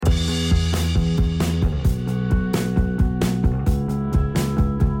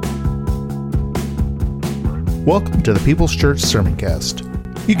Welcome to the People's Church Sermoncast.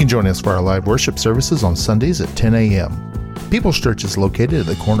 You can join us for our live worship services on Sundays at 10 a.m. People's Church is located at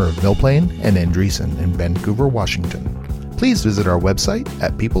the corner of Mill Plain and Andreessen in Vancouver, Washington. Please visit our website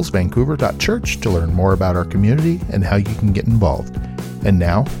at peoplesvancouver.church to learn more about our community and how you can get involved. And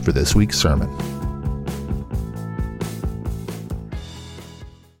now for this week's sermon.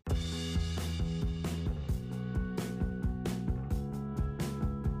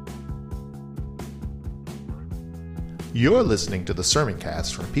 You're listening to the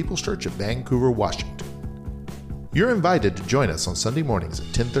Sermoncast from People's Church of Vancouver, Washington. You're invited to join us on Sunday mornings at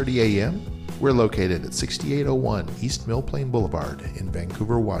 10:30 a.m. We're located at 6801 East Mill Plain Boulevard in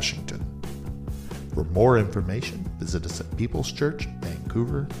Vancouver, Washington. For more information, visit us at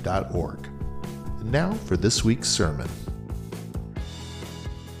peopleschurchvancouver.org. And now for this week's sermon.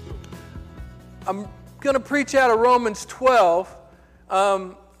 I'm going to preach out of Romans 12.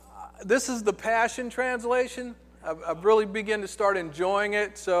 This is the Passion Translation. I've really begun to start enjoying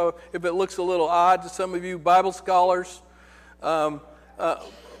it, so if it looks a little odd to some of you Bible scholars. But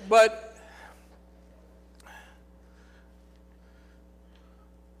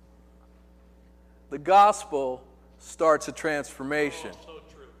the gospel starts a transformation.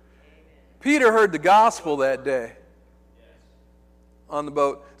 Peter heard the gospel that day on the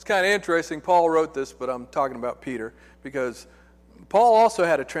boat. It's kind of interesting. Paul wrote this, but I'm talking about Peter because Paul also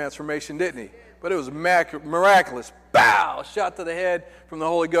had a transformation, didn't he? But it was miraculous. Bow! Shot to the head from the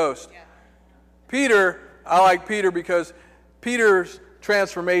Holy Ghost. Yeah. Peter, I like Peter because Peter's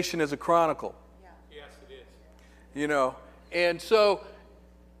transformation is a chronicle. Yeah. Yes, it is. You know, and so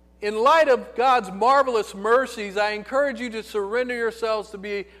in light of God's marvelous mercies, I encourage you to surrender yourselves to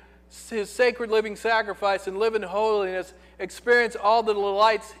be His sacred living sacrifice and live in holiness. Experience all the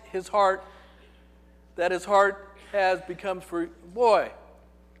delights His heart has become for boy.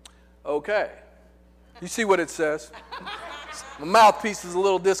 Okay. You see what it says? My mouthpiece is a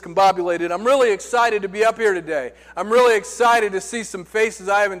little discombobulated. I'm really excited to be up here today. I'm really excited to see some faces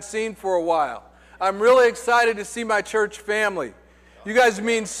I haven't seen for a while. I'm really excited to see my church family. You guys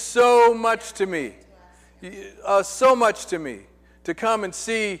mean so much to me. So much to me to come and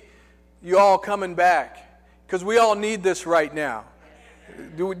see you all coming back. Because we all need this right now.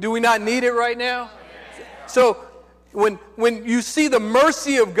 Do we not need it right now? So when you see the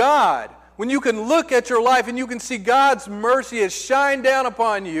mercy of God, when you can look at your life and you can see God's mercy has shined down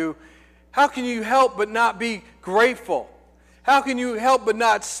upon you, how can you help but not be grateful? How can you help but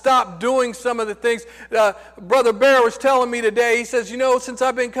not stop doing some of the things? Brother Bear was telling me today, he says, since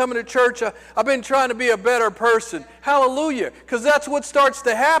I've been coming to church, I've been trying to be a better person. Hallelujah, because that's what starts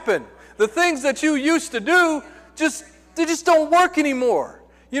to happen. The things that you used to do, they just don't work anymore.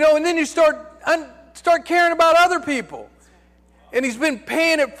 And then you start caring about other people. And He's been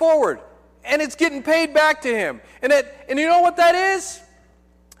paying it forward. And it's getting paid back to Him. And you know what that is?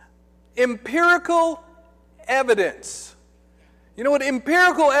 Empirical evidence. You know what?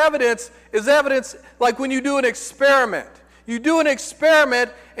 Empirical evidence is evidence like when you do an experiment. You do an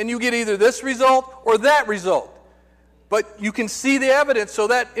experiment and you get either this result or that result. But you can see the evidence, so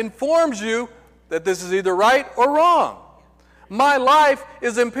that informs you that this is either right or wrong. My life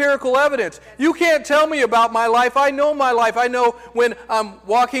is empirical evidence. You can't tell me about my life. I know my life. I know when I'm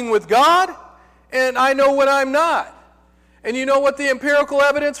walking with God, and I know when I'm not. And you know what the empirical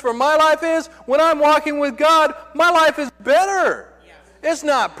evidence for my life is? When I'm walking with God, my life is better. Yes. It's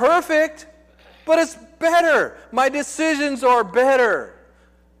not perfect, but it's better. My decisions are better.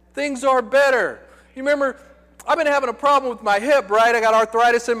 Things are better. You remember, I've been having a problem with my hip, right? I got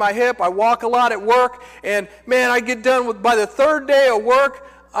arthritis in my hip. I walk a lot at work. And, man, I get done by the third day of work,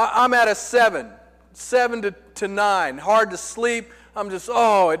 I'm at a 7 to 9. Hard to sleep. I'm just,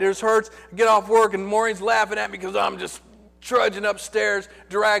 it just hurts. I get off work and Maureen's laughing at me because I'm just trudging upstairs,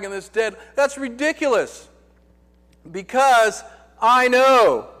 dragging this dead. That's ridiculous. Because I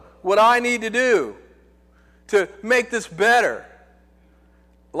know what I need to do to make this better.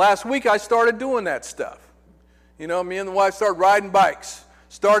 Last week I started doing that stuff. Me and the wife started riding bikes,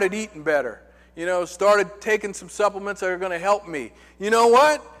 started eating better, started taking some supplements that are going to help me. You know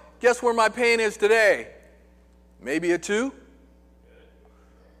what? Guess where my pain is today? Maybe a 2.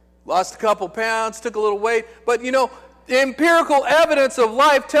 Lost a couple pounds, took a little weight. But, the empirical evidence of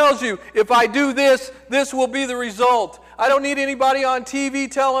life tells you if I do this, this will be the result. I don't need anybody on TV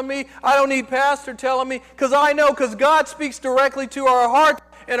telling me. I don't need pastor telling me. Because God speaks directly to our hearts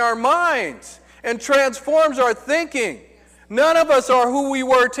and our minds. And transforms our thinking. None of us are who we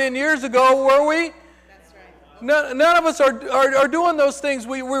were 10 years ago, were we? That's right. None of us are doing those things.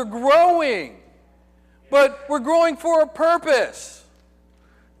 We're growing. But we're growing for a purpose.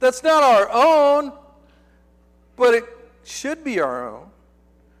 That's not our own. but it should be our own.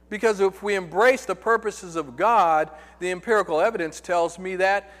 Because if we embrace the purposes of God, the empirical evidence tells me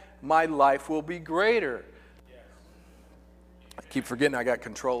that my life will be greater. I keep forgetting I got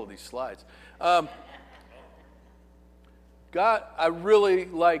control of these slides. God, I really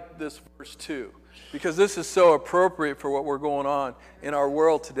like this verse 2, because this is so appropriate for what we're going on in our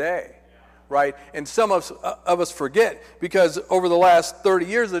world today, right? And some of us forget, because over the last 30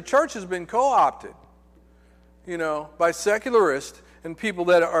 years, the church has been co-opted, by secularists and people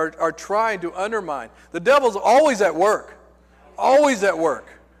that are trying to undermine. The devil's always at work. Always at work.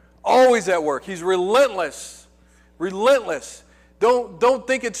 Always at work. He's relentless. Relentless. Don't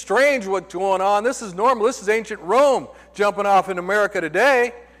think it's strange what's going on. This is normal. This is ancient Rome jumping off in America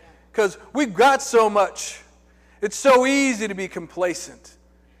today, because we've got so much. It's so easy to be complacent.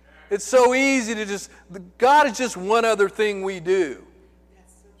 It's so easy to God is just one other thing we do.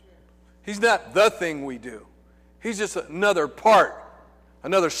 He's not the thing we do. He's just another part,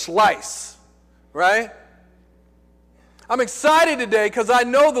 another slice, right? I'm excited today because I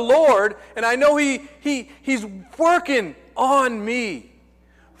know the Lord, and I know He's working on me,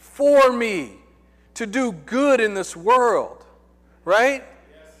 for me, to do good in this world, right?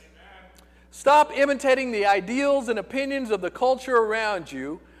 Yes. Stop imitating the ideals and opinions of the culture around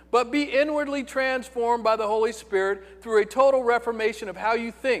you, but be inwardly transformed by the Holy Spirit through a total reformation of how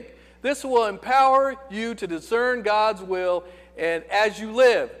you think. This will empower you to discern God's will, and as you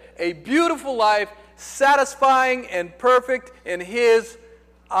live a beautiful life, satisfying and perfect in His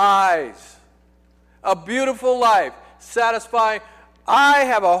eyes. A beautiful life, satisfying. I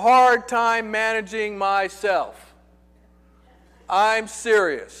have a hard time managing myself. I'm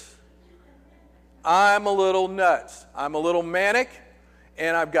serious. I'm a little nuts. I'm a little manic,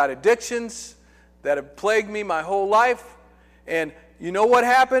 and I've got addictions that have plagued me my whole life. And you know what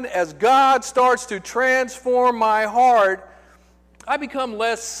happened? As God starts to transform my heart, I become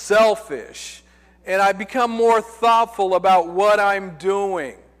less selfish, and I become more thoughtful about what I'm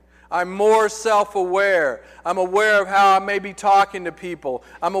doing. I'm more self-aware. I'm aware of how I may be talking to people.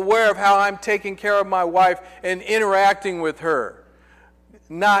 I'm aware of how I'm taking care of my wife and interacting with her,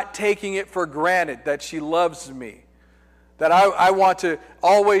 not taking it for granted that she loves me, that I want to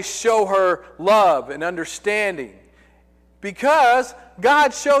always show her love and understanding, because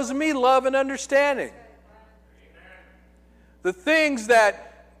God shows me love and understanding. The things that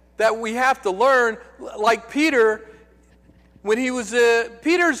we have to learn, like Peter, when he was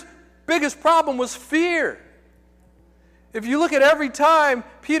Peter's biggest problem was fear. If you look at every time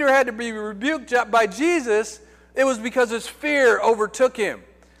Peter had to be rebuked by Jesus, it was because his fear overtook him.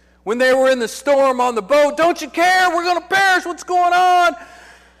 When they were in the storm on the boat, don't you care? We're going to perish. What's going on?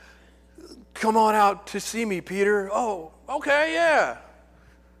 Come on out to see me, Peter. Oh, okay, yeah.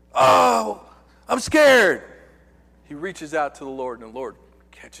 Oh, I'm scared. He reaches out to the Lord, and the Lord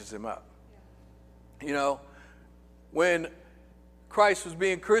catches him up. When Christ was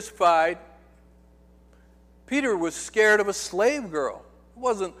being crucified, Peter was scared of a slave girl. It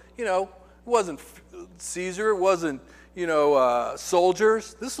wasn't Caesar. It wasn't,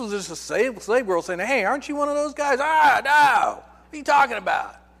 soldiers. This was just a slave girl saying, "Hey, aren't you one of those guys?" "Ah, no. What are you talking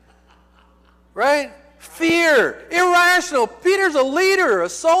about?" Right? Fear. Irrational. Peter's a leader, a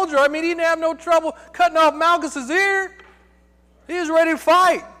soldier. He didn't have no trouble cutting off Malchus's ear. He was ready to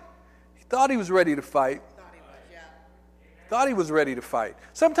fight. He thought he was ready to fight. Thought he was ready to fight.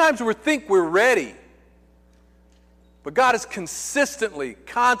 Sometimes we think we're ready. But God is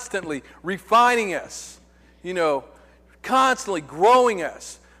constantly refining us. Constantly growing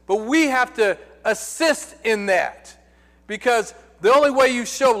us. But we have to assist in that. Because the only way you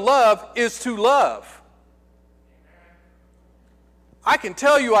show love is to love. I can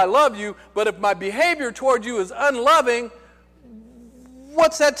tell you I love you, but if my behavior toward you is unloving,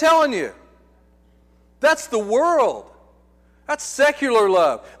 what's that telling you? That's the world. That's secular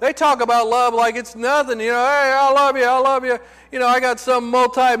love. They talk about love like it's nothing. Hey, I love you. I got some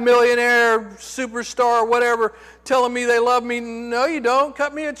multi-millionaire superstar or whatever telling me they love me. No, you don't.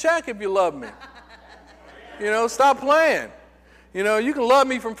 Cut me a check if you love me. Stop playing. You can love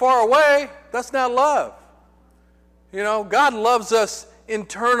me from far away. That's not love. God loves us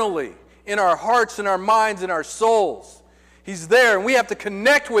internally, in our hearts and our minds and our souls. He's there, and we have to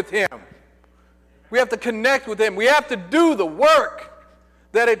connect with Him. We have to connect with Him. We have to do the work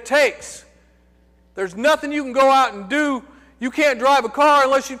that it takes. There's nothing you can go out and do. You can't drive a car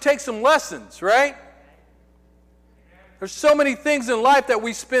unless you take some lessons, right? There's so many things in life that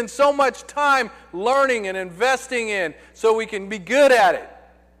we spend so much time learning and investing in so we can be good at it,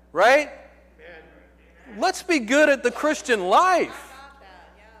 right? Let's be good at the Christian life.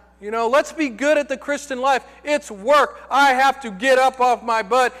 Let's be good at the Christian life. It's work. I have to get up off my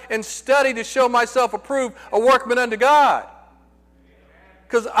butt and study to show myself approved, a workman unto God.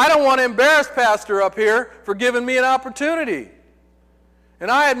 Because I don't want to embarrass Pastor up here for giving me an opportunity. And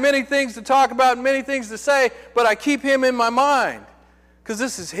I had many things to talk about and many things to say, but I keep him in my mind. Because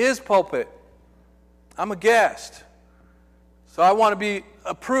this is his pulpit. I'm a guest. So I want to be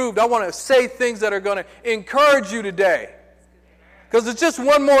approved. I want to say things that are going to encourage you today. Because it's just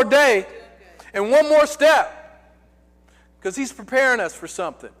one more day and one more step. Because he's preparing us for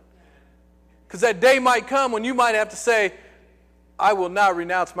something. Because that day might come when you might have to say, I will not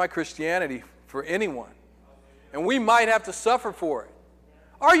renounce my Christianity for anyone. And we might have to suffer for it.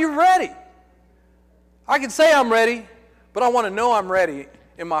 Are you ready? I can say I'm ready, but I want to know I'm ready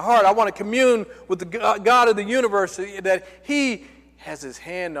in my heart. I want to commune with the God of the universe, that He has His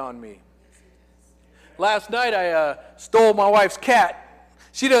hand on me. Last night I stole my wife's cat.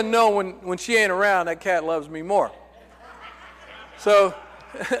 She doesn't know when she ain't around, that cat loves me more. So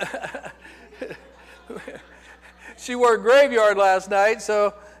she worked graveyard last night,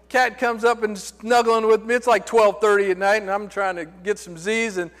 so cat comes up and snuggling with me. It's like 12:30 at night, and I'm trying to get some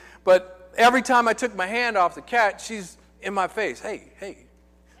Z's. But every time I took my hand off the cat, she's in my face. Hey.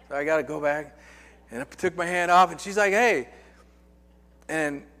 So I got to go back. And I took my hand off, and she's like, hey.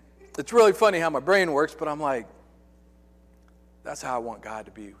 And it's really funny how my brain works, but I'm like, that's how I want God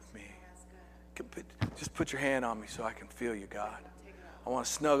to be with me. Just put your hand on me so I can feel you, God. I want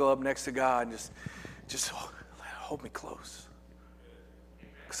to snuggle up next to God and just hold me close.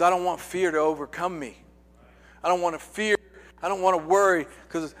 Because I don't want fear to overcome me. I don't want to fear. I don't want to worry.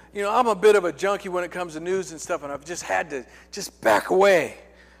 Because, I'm a bit of a junkie when it comes to news and stuff. And I've just had to just back away.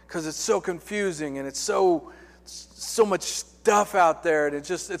 Because it's so confusing. And it's so much stuff out there. And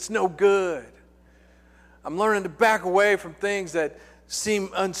it's no good. I'm learning to back away from things that seem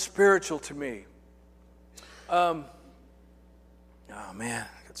unspiritual to me. Oh, man.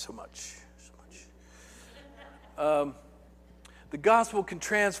 I got so much. The gospel can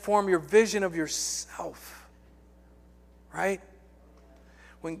transform your vision of yourself, right?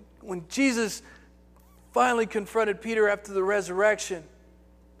 When Jesus finally confronted Peter after the resurrection,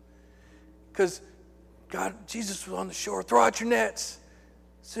 because Jesus was on the shore, throw out your nets.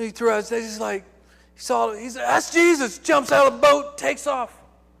 So he threw out his nets. He said, that's Jesus. Jumps out of the boat, takes off.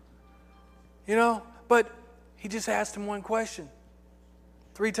 But he just asked him one question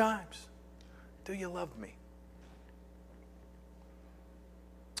 3 times. Do you love me?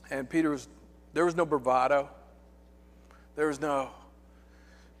 And there was no bravado. He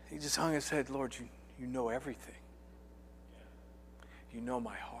just hung his head, Lord, you know everything. You know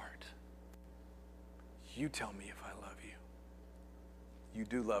my heart. You tell me if I love you. You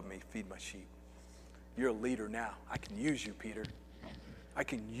do love me, feed my sheep. You're a leader now. I can use you, Peter. I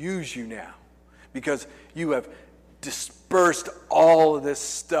can use you now because you have dispersed all of this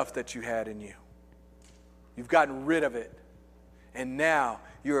stuff that you had in you. You've gotten rid of it. And now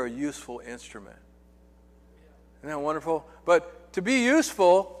you're a useful instrument. Isn't that wonderful? But to be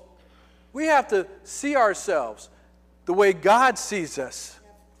useful, we have to see ourselves the way God sees us.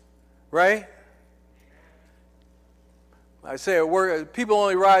 Right? I say at work, people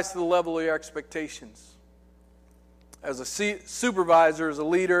only rise to the level of your expectations. As a supervisor, as a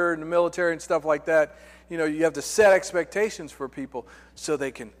leader in the military and stuff like that, you have to set expectations for people so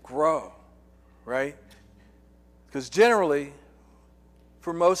they can grow. Right? Because generally,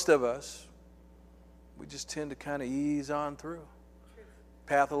 for most of us, we just tend to kind of ease on through.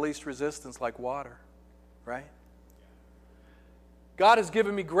 Path of least resistance like water, right? God has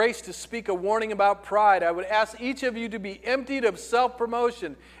given me grace to speak a warning about pride. I would ask each of you to be emptied of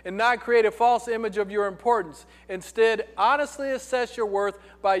self-promotion and not create a false image of your importance. Instead, honestly assess your worth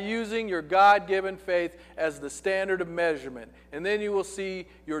by using your God-given faith as the standard of measurement. And then you will see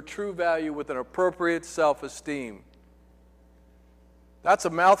your true value with an appropriate self-esteem. That's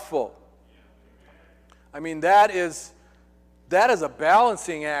a mouthful. I mean, that is a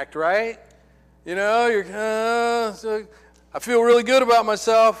balancing act, right? I feel really good about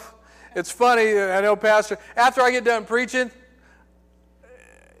myself. It's funny, I know, Pastor, after I get done preaching,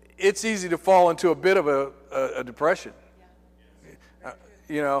 it's easy to fall into a bit of a depression.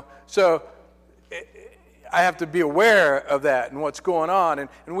 So I have to be aware of that and what's going on. And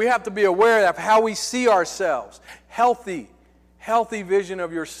we have to be aware of how we see ourselves. Healthy vision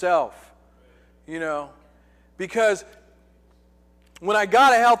of yourself, because when I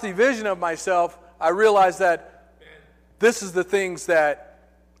got a healthy vision of myself, I realized that this is the things that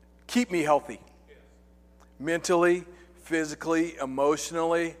keep me healthy. Mentally, physically,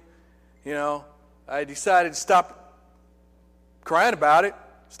 emotionally. I decided to stop crying about it.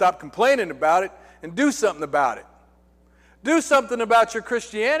 Stop complaining about it and do something about it. Do something about your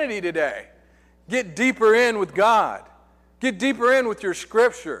Christianity today. Get deeper in with God. Get deeper in with your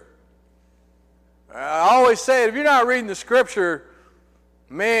Scripture. I always say it, if you're not reading the Scripture,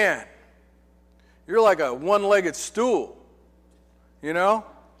 man, you're like a one-legged stool. You know?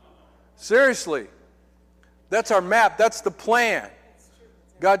 Seriously. That's our map. That's the plan.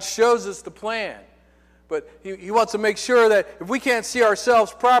 God shows us the plan. But He wants to make sure that if we can't see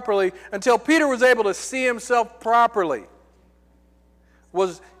ourselves properly, until Peter was able to see himself properly,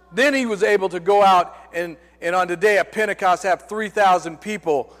 then he was able to go out and on the day of Pentecost have 3,000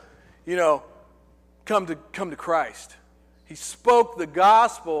 people, come to Christ. He spoke the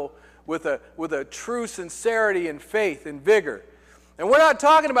gospel with a true sincerity and faith and vigor. And we're not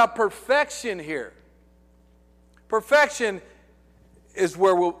talking about perfection here. Perfection is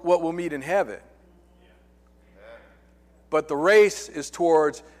what we'll meet in heaven. But the race is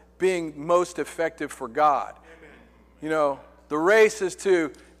towards being most effective for God. The race is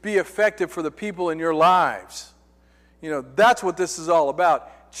to be effective for the people in your lives. That's what this is all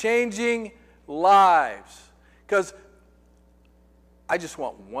about. Changing lives. Because I just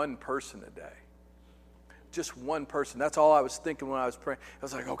want one person today. Just one person. That's all I was thinking when I was praying. I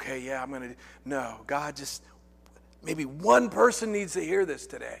was like, okay, yeah, I'm going to... No, God, just... Maybe one person needs to hear this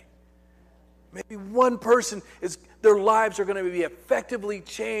today. Maybe one person, their lives are going to be effectively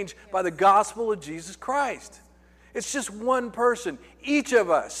changed by the gospel of Jesus Christ. It's just one person. Each of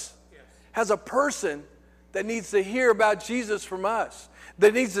us has a person that needs to hear about Jesus from us,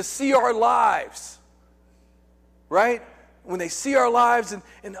 that needs to see our lives. Right? When they see our lives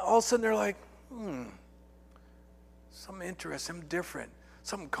and all of a sudden they're like, something interesting, something different,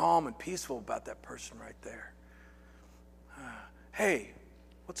 something calm and peaceful about that person right there. Hey,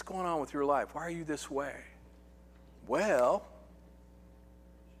 what's going on with your life? Why are you this way? Well,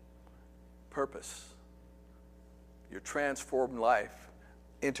 purpose. Your transformed life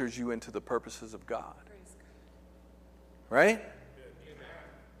enters you into the purposes of God. Right?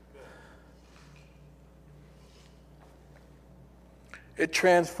 It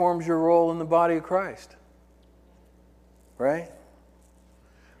transforms your role in the body of Christ. Right?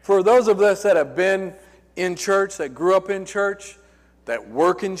 For those of us that have been in church, that grew up in church, that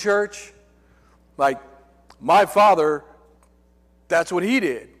work in church, like my father, that's what he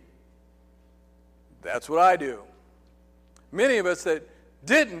did. That's what I do. Many of us that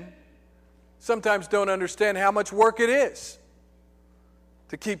didn't sometimes don't understand how much work it is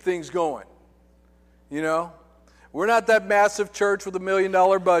to keep things going. We're not that massive church with $1 million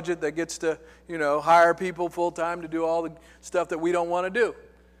budget that gets to, hire people full time to do all the stuff that we don't want to do.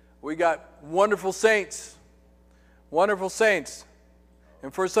 We got wonderful saints. Wonderful saints.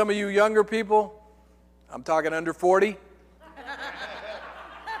 And for some of you younger people, I'm talking under 40.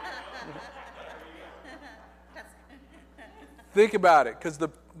 Think about it, because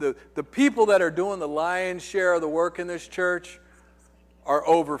the people that are doing the lion's share of the work in this church are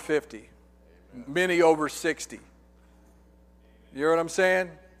over 50. Many over 60. You know what I'm saying?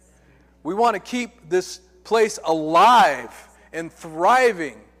 We want to keep this place alive and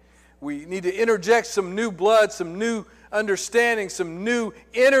thriving. We need to interject some new blood, some new understanding, some new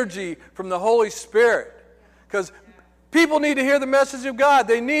energy from the Holy Spirit. Because people need to hear the message of God.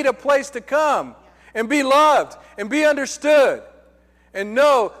 They need a place to come and be loved and be understood and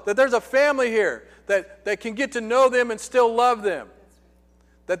know that there's a family here that can get to know them and still love them.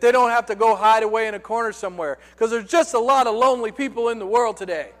 That they don't have to go hide away in a corner somewhere. Because there's just a lot of lonely people in the world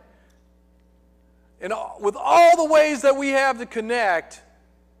today. And with all the ways that we have to connect,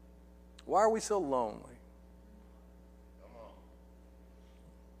 why are we so lonely?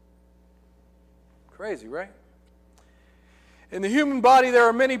 Crazy, right? In the human body, there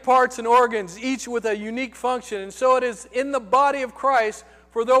are many parts and organs, each with a unique function. And so it is in the body of Christ,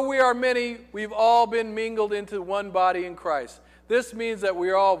 for though we are many, we've all been mingled into one body in Christ. This means that we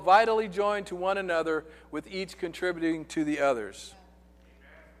are all vitally joined to one another, with each contributing to the others.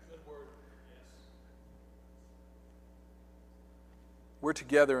 We're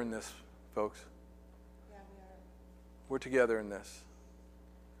together in this, folks. Yeah, we are. We're together in this.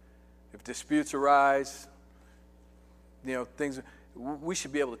 If disputes arise, things, we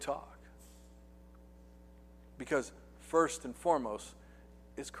should be able to talk. Because first and foremost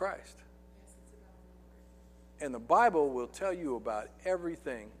is Christ. And the Bible will tell you about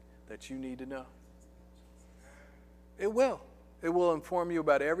everything that you need to know. It will. It will inform you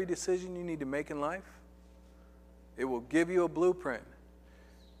about every decision you need to make in life. It will give you a blueprint.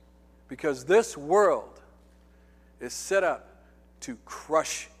 Because this world is set up to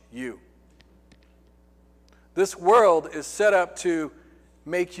crush you. This world is set up to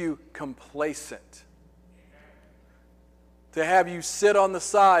make you complacent, to have you sit on the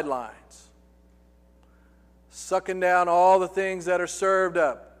sidelines, sucking down all the things that are served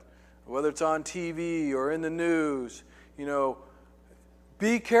up, whether it's on TV or in the news.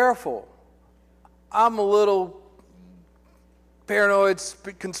 Be careful. I'm a little paranoid,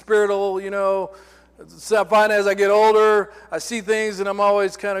 conspiratorial, I find as I get older, I see things and I'm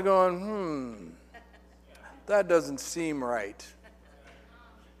always kind of going, that doesn't seem right.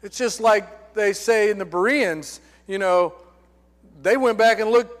 It's just like they say in the Bereans, they went back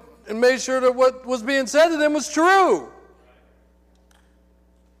and looked and made sure that what was being said to them was true.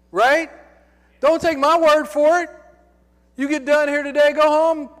 Right? Don't take my word for it. You get done here today, go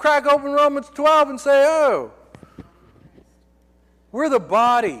home, crack open Romans 12 and say, oh, we're the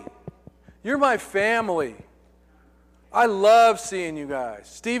body. You're my family. I love seeing you guys.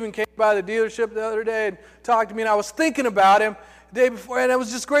 Stephen came by the dealership the other day and talked to me, and I was thinking about him the day before, and it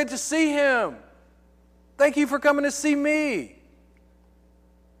was just great to see him. Thank you for coming to see me.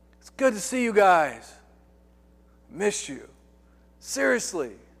 It's good to see you guys. Miss you.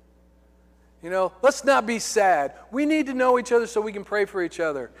 Seriously. Let's not be sad. We need to know each other so we can pray for each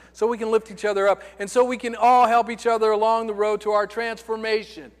other, so we can lift each other up, and so we can all help each other along the road to our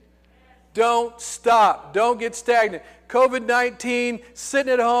transformation. Don't stop. Don't get stagnant. COVID-19,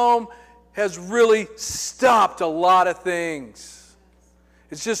 sitting at home, has really stopped a lot of things.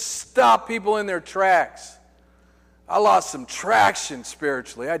 It's just stopped people in their tracks. I lost some traction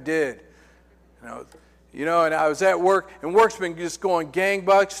spiritually. I did. And I was at work, and work's been just going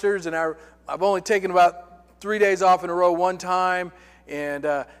gangbusters, and I've only taken about 3 days off in a row one time, and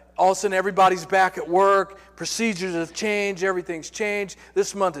all of a sudden everybody's back at work. Procedures have changed. Everything's changed.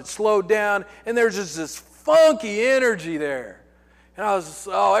 This month it slowed down, and there's just this funky energy there. And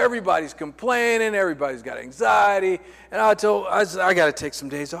everybody's complaining. Everybody's got anxiety. And I said, I got to take some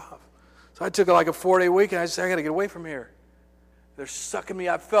days off. So I took like a 4-day week, and I said, I got to get away from here. They're sucking me.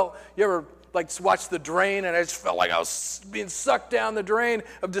 You ever watch The Drain, and I just felt like I was being sucked down the drain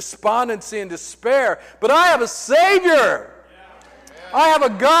of despondency and despair. But I have a Savior. I have a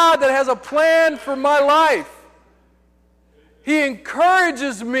God that has a plan for my life. He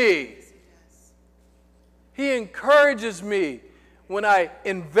encourages me. He encourages me when I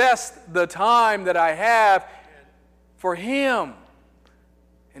invest the time that I have for Him.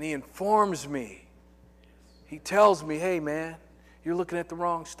 And He informs me. He tells me, hey man, you're looking at the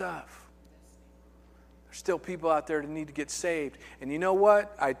wrong stuff. There's still people out there that need to get saved. And you know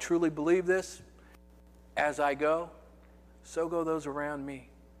what? I truly believe this. As I go, so go those around me.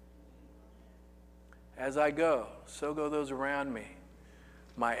 As I go, so go those around me.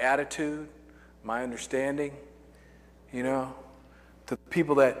 My attitude, my understanding, the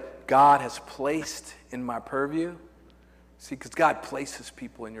people that God has placed in my purview. See, because God places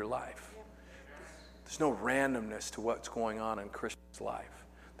people in your life. There's no randomness to what's going on in a Christian's life.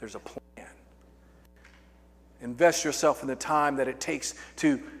 There's a plan. Invest yourself in the time that it takes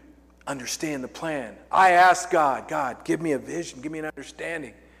to understand the plan. I ask God, give me a vision, give me an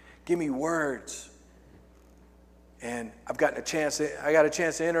understanding, give me words. And I got a chance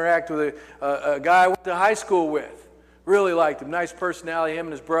to interact with a guy I went to high school with. Really liked him, nice personality, him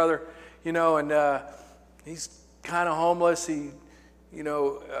and his brother, and he's kind of homeless. He's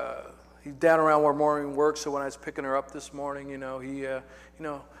down around where Maureen works, so when I was picking her up this morning, I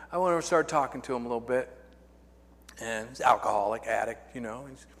went over and started talking to him a little bit. And he's an alcoholic, addict,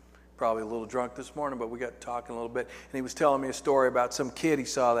 he's probably a little drunk this morning, but we got talking a little bit. And he was telling me a story about some kid he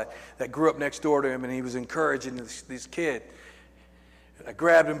saw that grew up next door to him, and he was encouraging this kid. And I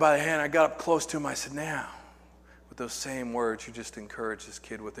grabbed him by the hand, I got up close to him, I said, now, with those same words you just encouraged this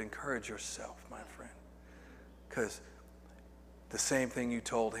kid with, encourage yourself, my friend. Because the same thing you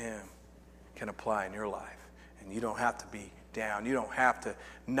told him can apply in your life. And you don't have to be down. You don't have to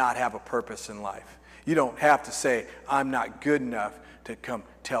not have a purpose in life. You don't have to say, I'm not good enough to come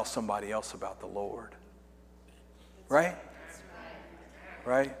tell somebody else about the Lord. Right?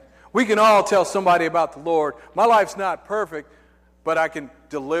 Right? We can all tell somebody about the Lord. My life's not perfect, but I can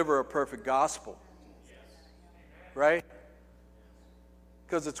deliver a perfect gospel. Right?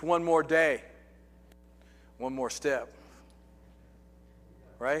 Because it's one more day. One more step.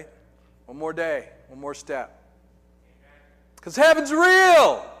 Right? One more day. One more step. Because heaven's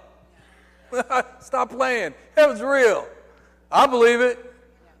real. Stop playing. Heaven's real. I believe it.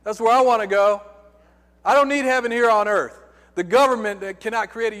 That's where I want to go. I don't need heaven here on earth. The government cannot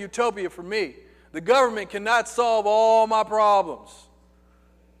create a utopia for me. The government cannot solve all my problems.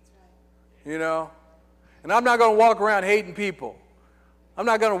 And I'm not going to walk around hating people. I'm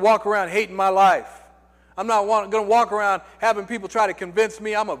not going to walk around hating my life. I'm not going to walk around having people try to convince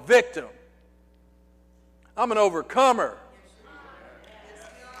me I'm a victim. I'm an overcomer.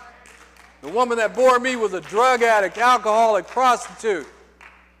 The woman that bore me was a drug addict, alcoholic, prostitute.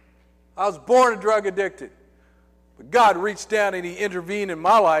 I was born drug addicted. But God reached down and He intervened in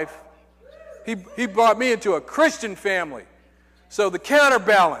my life. He brought me into a Christian family. So the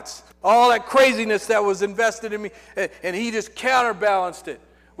counterbalance, all that craziness that was invested in me, and He just counterbalanced it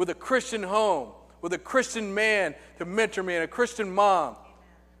with a Christian home, with a Christian man to mentor me, and a Christian mom.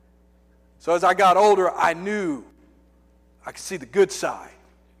 So as I got older, I knew I could see the good side.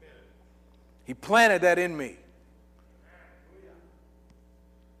 He planted that in me.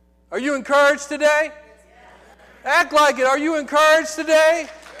 Are you encouraged today? Act like it. Are you encouraged today?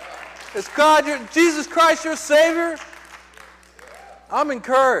 Is God, Jesus Christ, your Savior? I'm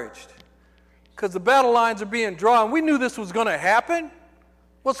encouraged because the battle lines are being drawn. We knew this was going to happen.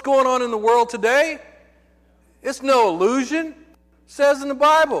 What's going on in the world today? It's no illusion. It says in the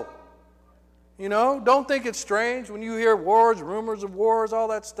Bible. You know, don't think it's strange when you hear wars, rumors of wars, all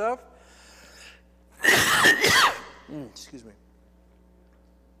that stuff. Excuse me.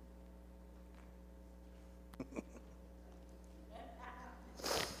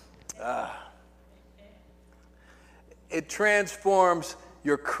 It transforms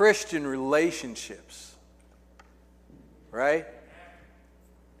your Christian relationships. Right?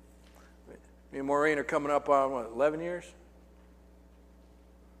 Me and Maureen are coming up on, 11 years?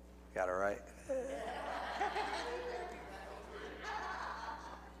 Got it right.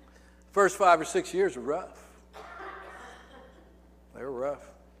 First 5 or 6 years were rough. They were rough,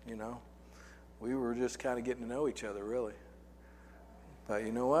 you know. We were just kind of getting to know each other, really. But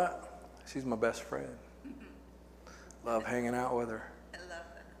you know what? She's my best friend. Love hanging out with her. I love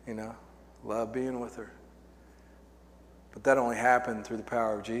her. You know, love being with her. But that only happened through the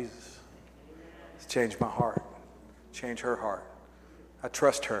power of Jesus. It's changed my heart. Changed her heart. I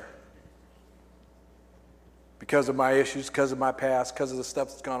trust her. Because of my issues, because of my past, because of the stuff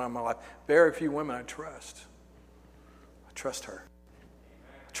that's gone on in my life. Very few women I trust. I trust her.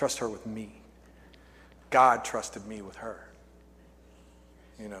 I trust her with me. God trusted me with her.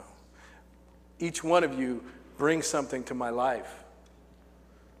 You know. Each one of you brings something to my life.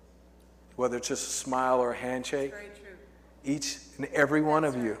 Whether it's just a smile or a handshake. Very true. Each and every one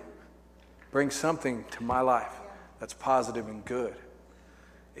of you brings something to my life that's positive and good.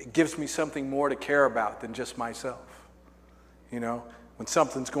 It gives me something more to care about than just myself. You know, when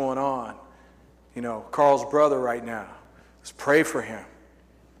something's going on, you know, Carl's brother right now, let's pray for him.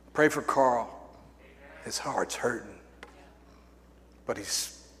 Pray for Carl. His heart's hurting. But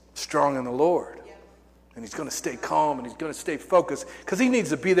he's strong in the Lord. And he's going to stay calm and he's going to stay focused because he needs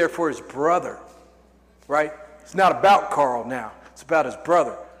to be there for his brother. Right? It's not about Carl now. It's about his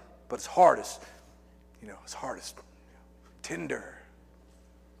brother. But his heart is, tender.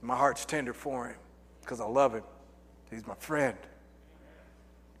 My heart's tender for him because I love him. He's my friend.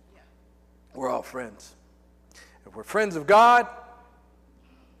 We're all friends. If we're friends of God,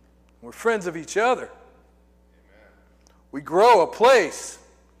 we're friends of each other. We grow a place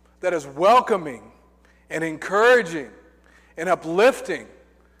that is welcoming and encouraging and uplifting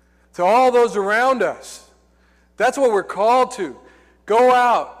to all those around us. That's what we're called to. Go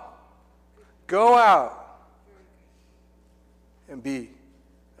out and be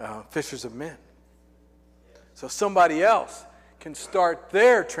fishers of men. So somebody else can start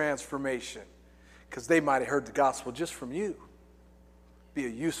their transformation because they might have heard the gospel just from you. Be a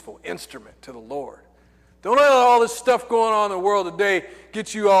useful instrument to the Lord. Don't let all this stuff going on in the world today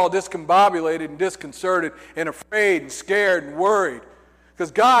get you all discombobulated and disconcerted and afraid and scared and worried. Because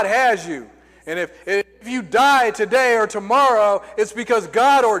God has you. And if you die today or tomorrow, it's because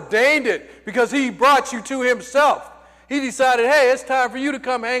God ordained it. Because He brought you to Himself. He decided, hey, it's time for you to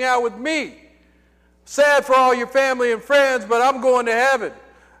come hang out with me. Sad for all your family and friends, but I'm going to heaven.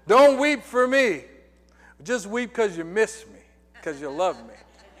 Don't weep for me. Just weep because you miss me, because you love me.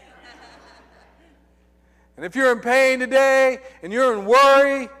 And if you're in pain today, and you're in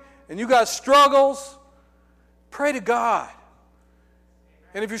worry, and you got struggles, pray to God.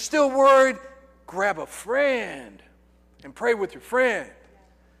 And if you're still worried, grab a friend and pray with your friend.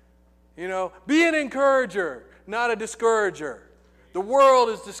 You know, be an encourager, not a discourager. The world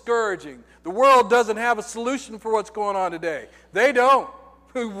is discouraging. The world doesn't have a solution for what's going on today. They don't.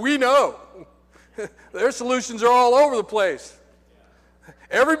 We know. Their solutions are all over the place.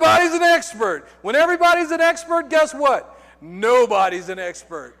 Everybody's an expert. When everybody's an expert, guess what? Nobody's an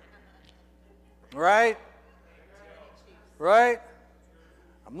expert. Right? Right?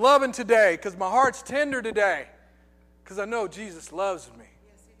 I'm loving today because my heart's tender today because I know Jesus loves me.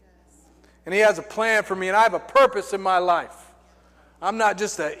 Yes, He does. And He has a plan for me, and I have a purpose in my life. I'm not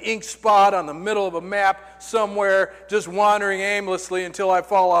just an ink spot on the middle of a map somewhere, just wandering aimlessly until I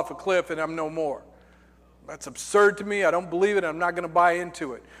fall off a cliff and I'm no more. That's absurd to me. I don't believe it. I'm not going to buy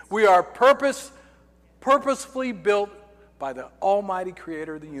into it. We are purposefully built by the Almighty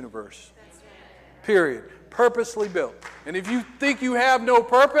Creator of the universe. Period. Purposely built. And if you think you have no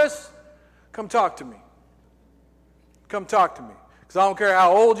purpose, come talk to me. Come talk to me. Because I don't care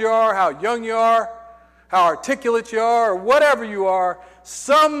how old you are, how young you are, how articulate you are, or whatever you are,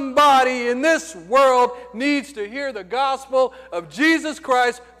 somebody in this world needs to hear the gospel of Jesus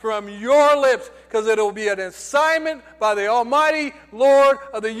Christ from your lips, because it will be an assignment by the Almighty Lord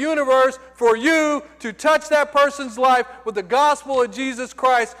of the universe for you to touch that person's life with the gospel of Jesus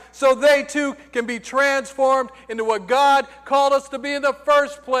Christ, so they too can be transformed into what God called us to be in the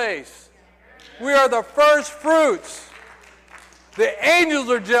first place. We are the first fruits. The angels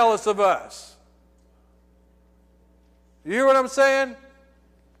are jealous of us. You hear what I'm saying?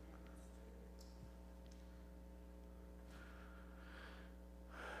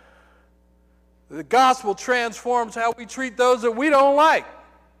 The gospel transforms how we treat those that we don't like.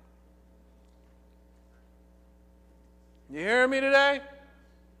 You hearing me today?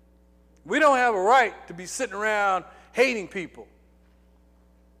 We don't have a right to be sitting around hating people.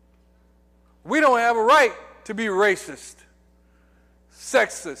 We don't have a right to be racist,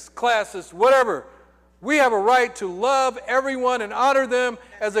 sexist, classist, whatever. We have a right to love everyone and honor them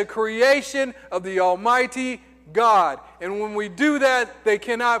as a creation of the Almighty God. And when we do that, they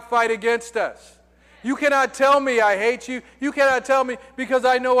cannot fight against us. You cannot tell me I hate you. You cannot tell me, because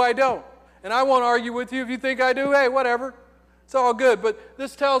I know I don't. And I won't argue with you if you think I do. Hey, whatever. It's all good. But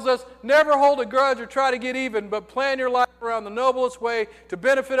this tells us, never hold a grudge or try to get even, but plan your life around the noblest way to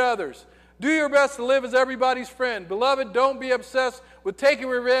benefit others. Do your best to live as everybody's friend. Beloved, don't be obsessed with taking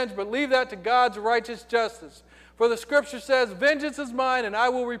revenge, but leave that to God's righteous justice. For the Scripture says, vengeance is mine, and I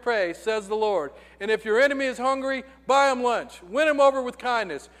will repay, says the Lord. And if your enemy is hungry, buy him lunch. Win him over with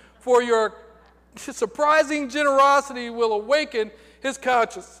kindness. For your surprising generosity will awaken his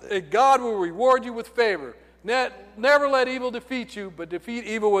conscience, and God will reward you with favor. Never let evil defeat you, but defeat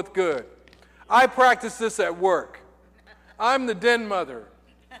evil with good. I practice this at work. I'm the den mother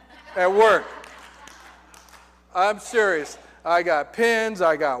at work. I'm serious. I got pens,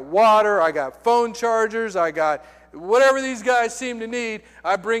 I got water, I got phone chargers, I got whatever these guys seem to need.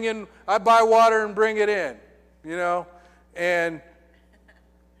 I buy water and bring it in, and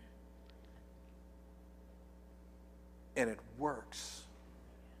it works.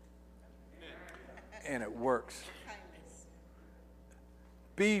 And it works.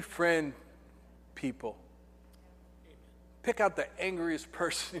 Befriend people. Pick out the angriest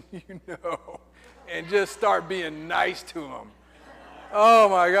person you know and just start being nice to them. Oh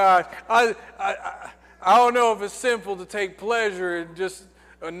my gosh. I don't know if it's sinful to take pleasure in just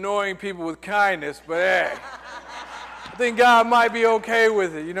annoying people with kindness, but hey, I think God might be okay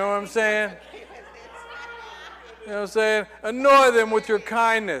with it. You know what I'm saying? You know what I'm saying? Annoy them with your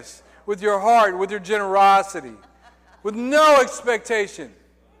kindness, with your heart, with your generosity, with no expectation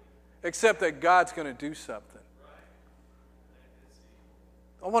except that God's going to do something.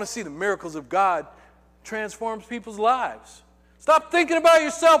 I want to see the miracles of God transform people's lives. Stop thinking about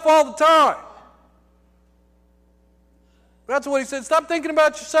yourself all the time. That's what he said. Stop thinking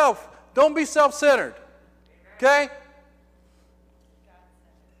about yourself. Don't be self-centered. Okay?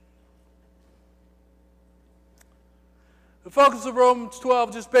 The focus of Romans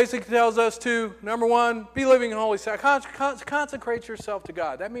 12 just basically tells us to, number one, be living in holy sacrifice. Consecrate yourself to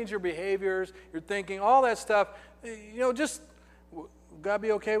God. That means your behaviors, your thinking, all that stuff. Just, God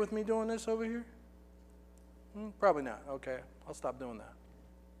be okay with me doing this over here? Probably not. Okay, I'll stop doing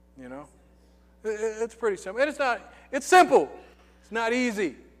that. It's pretty simple. And it's simple. It's not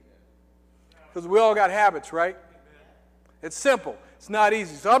easy. Because we all got habits, right? It's simple. It's not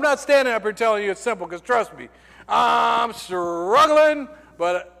easy. So I'm not standing up here telling you it's simple, because trust me, I'm struggling,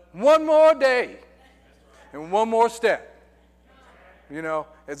 but one more day and one more step,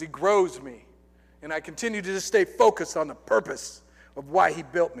 as he grows me. And I continue to just stay focused on the purpose of why he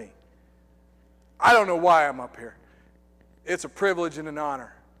built me. I don't know why I'm up here. It's a privilege and an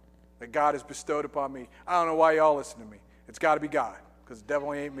honor that God has bestowed upon me. I don't know why y'all listen to me. It's got to be God, because it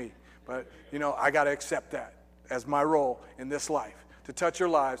definitely ain't me. But, I got to accept that as my role in this life, to touch your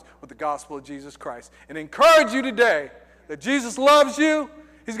lives with the gospel of Jesus Christ. And encourage you today that Jesus loves you.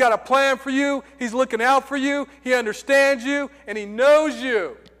 He's got a plan for you. He's looking out for you. He understands you, and he knows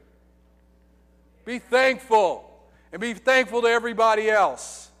you. Be thankful, and be thankful to everybody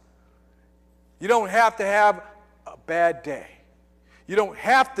else. You don't have to have a bad day. You don't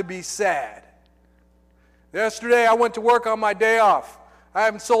have to be sad. Yesterday, I went to work on my day off. I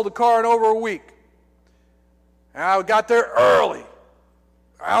haven't sold a car in over a week. And I got there early.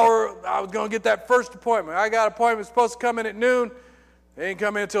 I was going to get that first appointment. I got an appointment supposed to come in at noon. They didn't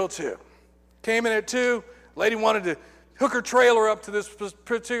come in until 2. Came in at 2. Lady wanted to hook her trailer up to this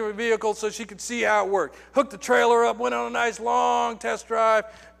particular vehicle so she could see how it worked. Hooked the trailer up, went on a nice long test drive,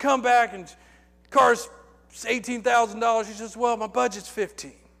 come back, and car's $18,000. She says, well, my budget's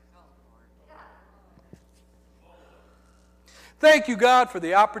 $15,000. Thank you, God, for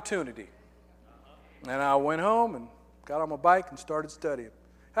the opportunity. And I went home and got on my bike and started studying.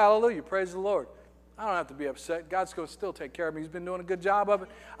 Hallelujah, praise the Lord. I don't have to be upset. God's going to still take care of me. He's been doing a good job of it.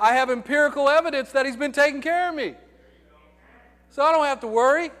 I have empirical evidence that He's been taking care of me. So I don't have to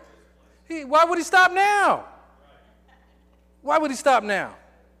worry. Why would He stop now? Why would He stop now?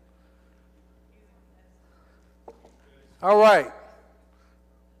 All right.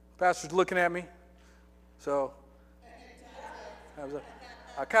 Pastor's looking at me. So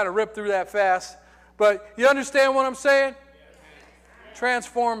I kind of ripped through that fast. But you understand what I'm saying?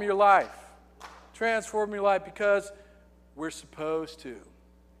 Transform your life. Transform your life because we're supposed to.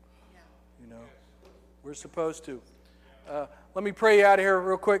 You know, we're supposed to. Let me pray you out of here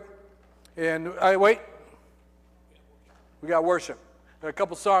real quick. And wait. We got worship. There are a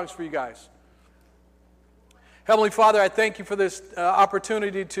couple songs for you guys. Heavenly Father, I thank you for this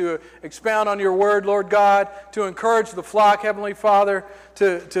opportunity to expound on your word, Lord God, to encourage the flock, Heavenly Father,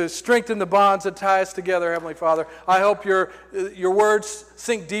 to strengthen the bonds that tie us together, Heavenly Father. I hope your words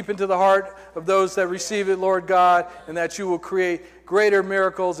sink deep into the heart of those that receive it, Lord God, and that you will create greater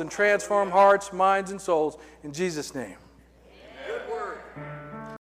miracles and transform hearts, minds, and souls. In Jesus' name.